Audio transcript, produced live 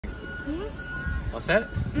All set?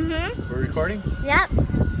 We're recording? Yep.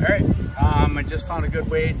 All right. I just found a good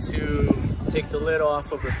way to take the lid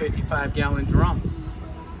off of a 55-gallon drum.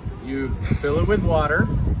 You fill it with water,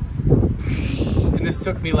 and this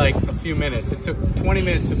took me like a few minutes. It took 20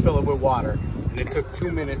 minutes to fill it with water, and it took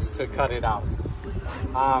 2 minutes to cut it out.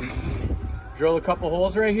 Drill a couple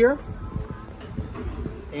holes right here,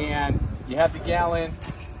 and you have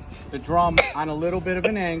the drum on a little bit of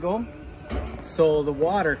an angle. So the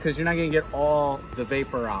water, because you're not gonna get all the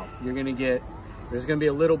vapor out. There's gonna be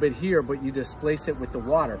a little bit here, but you displace it with the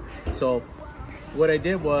water. So what I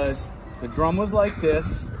did was, the drum was like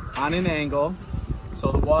this, on an angle.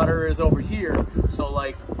 So the water is over here. So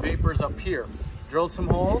like vapor's up here. Drilled some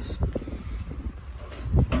holes.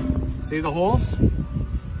 See the holes?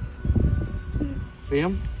 See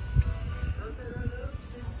them?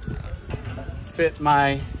 Fit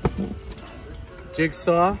my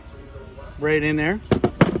jigsaw right in there.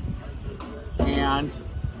 And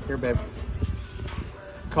here, babe.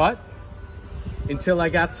 Cut until I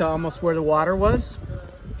got to almost where the water was.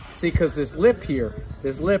 See, because this lip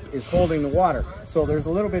is holding the water. So there's a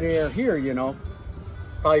little bit of air here, you know,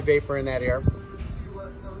 probably vapor in that air.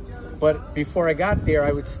 But before I got there,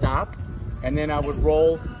 I would stop, and then I would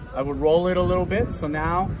roll it a little bit. So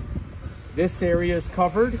now this area is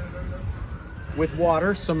covered with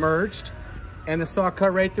water, submerged, and the saw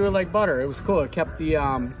cut right through it like butter. It was cool. It kept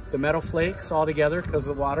the metal flakes all together because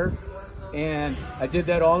of the water. And I did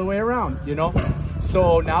that all the way around, you know?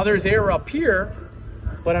 So now there's air up here,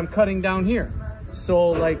 but I'm cutting down here.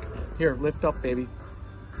 So like, here, lift up, baby.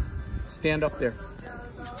 Stand up there.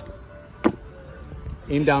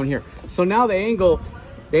 Aim down here. So now the angle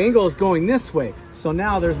is going this way. So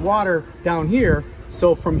now there's water down here.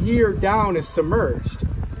 So from here down is submerged.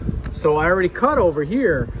 So I already cut over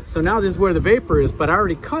here. So now this is where the vapor is, but I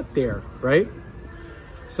already cut there, right?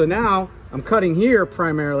 So now I'm cutting here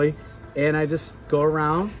primarily, and I just go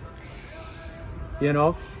around, you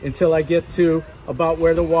know, until I get to about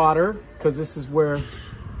where the water, because this is where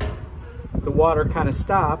the water kind of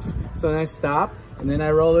stops. So then I stop, and then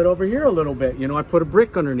I roll it over here a little bit. You know, I put a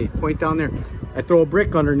brick underneath, point down there. I throw a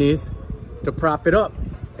brick underneath to prop it up,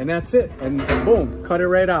 and that's it. And boom, cut it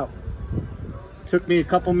right out. Took me a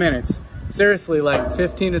couple minutes. Seriously, like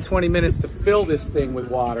 15 to 20 minutes to fill this thing with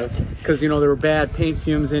water, because, you know, there were bad paint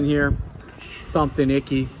fumes in here, something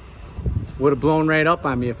icky. Would have blown right up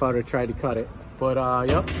on me if I would have tried to cut it. But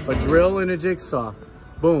yep, a drill and a jigsaw,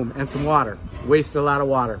 boom, and some water. Wasted a lot of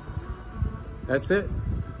water. That's it.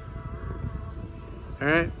 All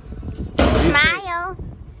right. Smile.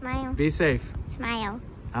 Smile. Be safe. Smile.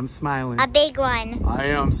 I'm smiling. A big one. I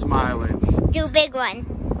am smiling. Do a big one.